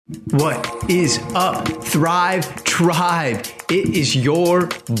What is up, Thrive Tribe? It is your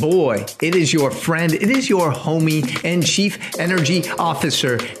boy, it is your friend, it is your homie and Chief Energy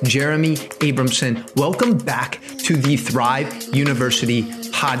Officer, Jeremy Abramson. Welcome back to the Thrive University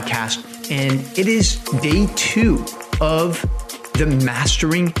podcast. And it is day 2 of the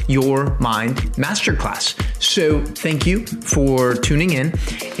Mastering Your Mind Masterclass. So thank you for tuning in.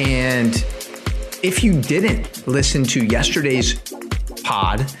 And if you didn't listen to yesterday's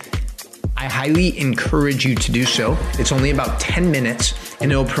pod, I highly encourage you to do so. It's only about 10 minutes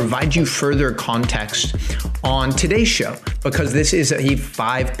and it'll provide you further context on today's show because this is a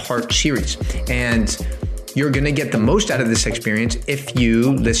 5-part series and you're going to get the most out of this experience if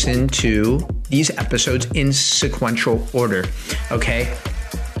you listen to these episodes in sequential order. Okay.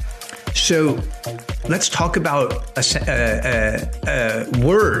 So let's talk about a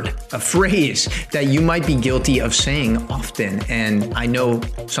word, a phrase that you might be guilty of saying often. And I know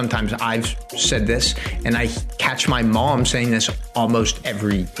sometimes I've said this and I catch my mom saying this almost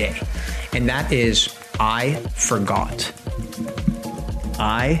every day. And that is, I forgot.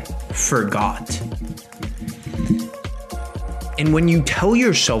 I forgot. And when you tell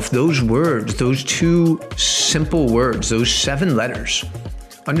yourself those words, those 2 simple words, those 7 letters,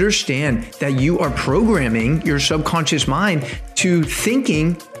 understand that you are programming your subconscious mind to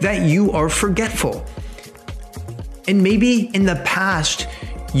thinking that you are forgetful. And maybe in the past,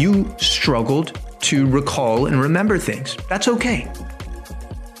 you struggled to recall and remember things. That's okay.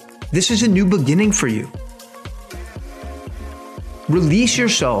 This is a new beginning for you. Release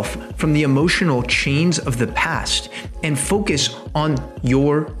yourself from the emotional chains of the past and focus on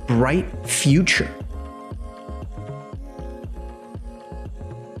your bright future.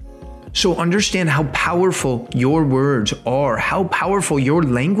 So understand how powerful your words are, how powerful your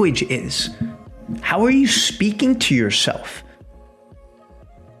language is. How are you speaking to yourself?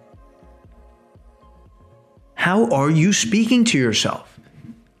 How are you speaking to yourself?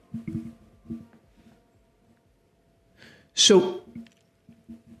 So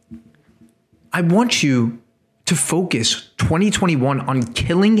I want you to focus 2021 on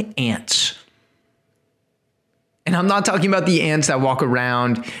killing ants. And I'm not talking about the ants that walk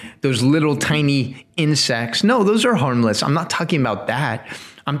around, those little tiny insects. No, those are harmless. I'm not talking about that.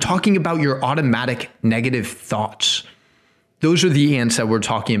 I'm talking about your automatic negative thoughts. Those are the ants that we're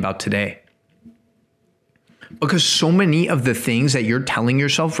talking about today. Because so many of the things that you're telling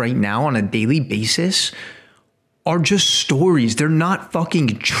yourself right now on a daily basis are just stories. They're not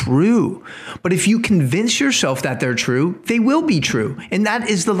fucking true. But if you convince yourself that they're true, they will be true. And that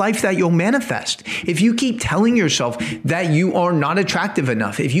is the life that you'll manifest. If you keep telling yourself that you are not attractive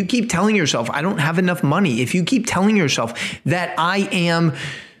enough, if you keep telling yourself, I don't have enough money, if you keep telling yourself that I am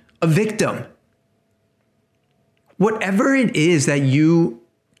a victim, whatever it is that you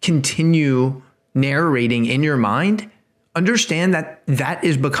continue narrating in your mind, understand that that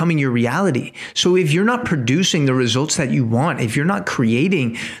is becoming your reality. So if you're not producing the results that you want, if you're not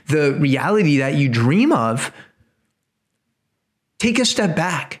creating the reality that you dream of, take a step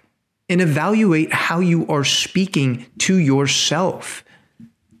back and evaluate how you are speaking to yourself.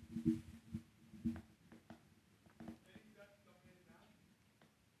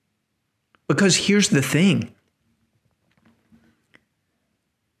 Because here's the thing.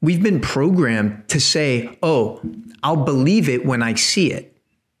 We've been programmed to say, oh, I'll believe it when I see it.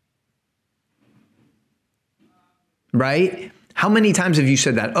 Right? How many times have you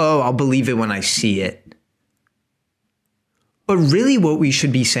said that? Oh, I'll believe it when I see it. But really what we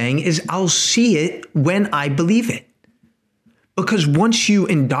should be saying is, I'll see it when I believe it. Because once you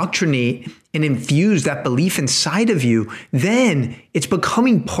indoctrinate and infuse that belief inside of you, then it's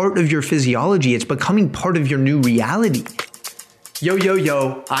becoming part of your physiology. It's becoming part of your new reality.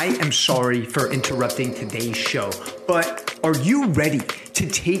 Yo, I am sorry for interrupting today's show, but are you ready to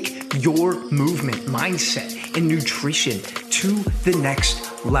take your movement, mindset, and nutrition to the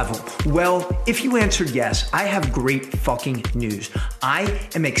next level? Well, if you answered yes, I have great fucking news. I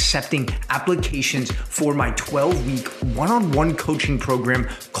am accepting applications for my 12-week one-on-one coaching program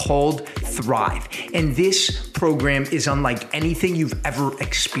called Thrive. And this program is unlike anything you've ever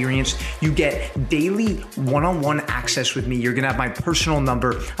experienced. You get daily one-on-one access with me. You're going to have my personal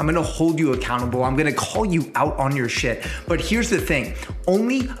number. I'm going to hold you accountable. I'm going to call you out on your shit. But here's the thing.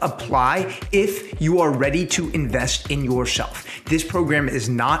 Only apply if you are ready to invest in yourself. This program is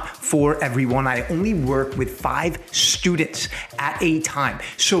not for everyone. I only work with 5 students at a time.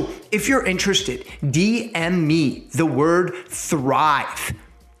 So if you're interested, DM me the word Thrive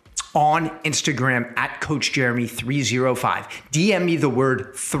on Instagram at Coach Jeremy 305. DM me the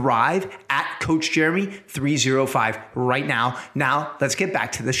word thrive at Coach Jeremy 305 right now. Now, let's get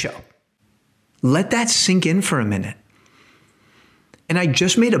back to the show. Let that sink in for a minute. And I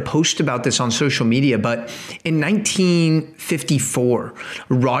just made a post about this on social media, but in 1954,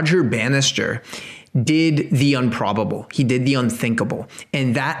 Roger Bannister did the improbable. He did the unthinkable.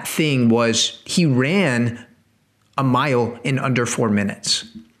 And that thing was he ran a mile in under 4 minutes.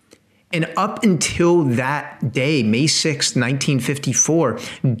 And up until that day, May 6th, 1954,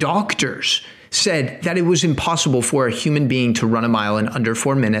 doctors said that it was impossible for a human being to run a mile in under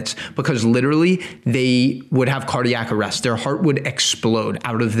 4 minutes because literally they would have cardiac arrest. Their heart would explode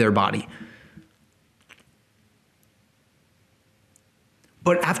out of their body.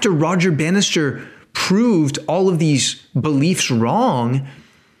 But after Roger Bannister proved all of these beliefs wrong,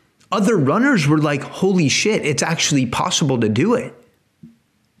 other runners were like, holy shit, it's actually possible to do it.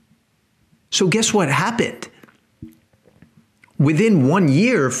 So guess what happened? Within 1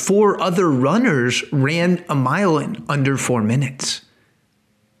 year, 4 other runners ran a mile in under 4 minutes.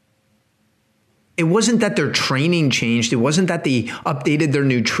 It wasn't that their training changed. It wasn't that they updated their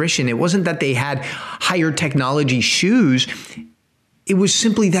nutrition. It wasn't that they had higher technology shoes. It was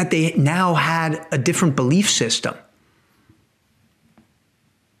simply that they now had a different belief system.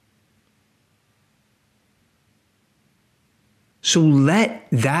 So let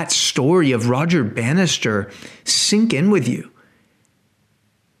that story of Roger Bannister sink in with you.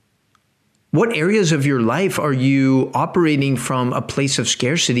 What areas of your life are you operating from a place of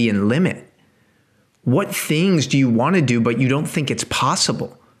scarcity and limit? What things do you want to do, but you don't think it's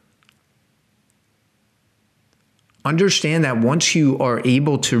possible? Understand that once you are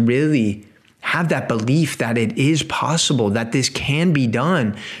able to really have that belief that it is possible, that this can be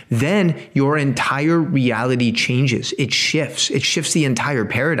done, then your entire reality changes. It shifts. It shifts the entire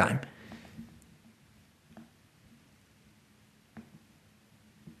paradigm.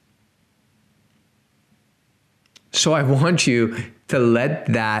 So I want you to let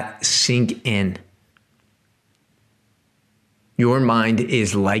that sink in. Your mind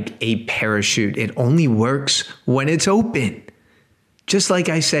is like a parachute. It only works when it's open, just like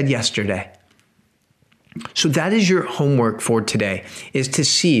I said yesterday. So that is your homework for today, is to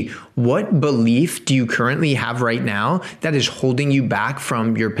see what belief do you currently have right now that is holding you back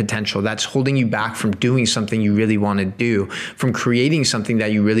from your potential, that's holding you back from doing something you really want to do, from creating something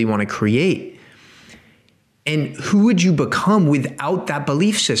that you really want to create. And who would you become without that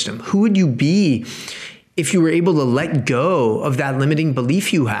belief system? Who would you be if you were able to let go of that limiting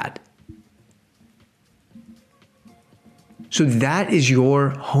belief you had? So that is your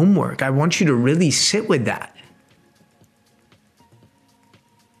homework. I want you to really sit with that.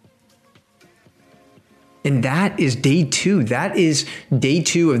 And that is day 2. That is day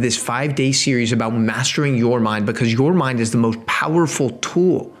 2 of this 5-day series about mastering your mind, because your mind is the most powerful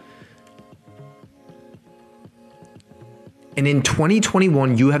tool. And in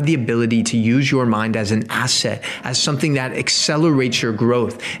 2021, you have the ability to use your mind as an asset, as something that accelerates your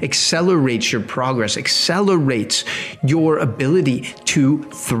growth, accelerates your progress, accelerates your ability to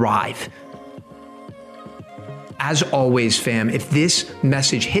thrive. As always, fam, if this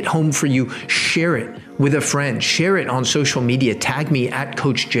message hit home for you, share it with a friend, share it on social media, tag me at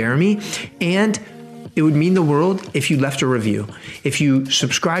Coach Jeremy, and it would mean the world if you left a review. If you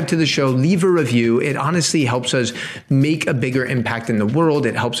subscribe to the show, leave a review. It honestly helps us make a bigger impact in the world.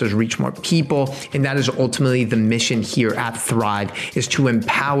 It helps us reach more people. And that is ultimately the mission here at Thrive, is to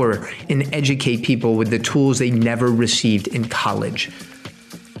empower and educate people with the tools they never received in college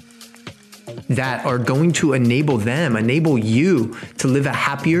that are going to enable you to live a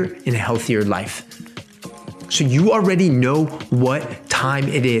happier and healthier life. So you already know what time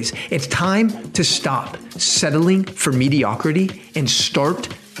it is. It's time to stop settling for mediocrity and start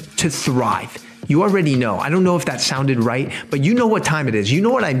to thrive. You already know. I don't know if that sounded right, but you know what time it is. You know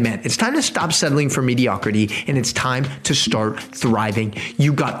what I meant. It's time to stop settling for mediocrity, and it's time to start thriving.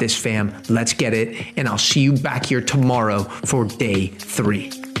 You got this, fam. Let's get it. And I'll see you back here tomorrow for day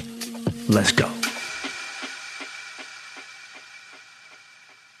 3. Let's go.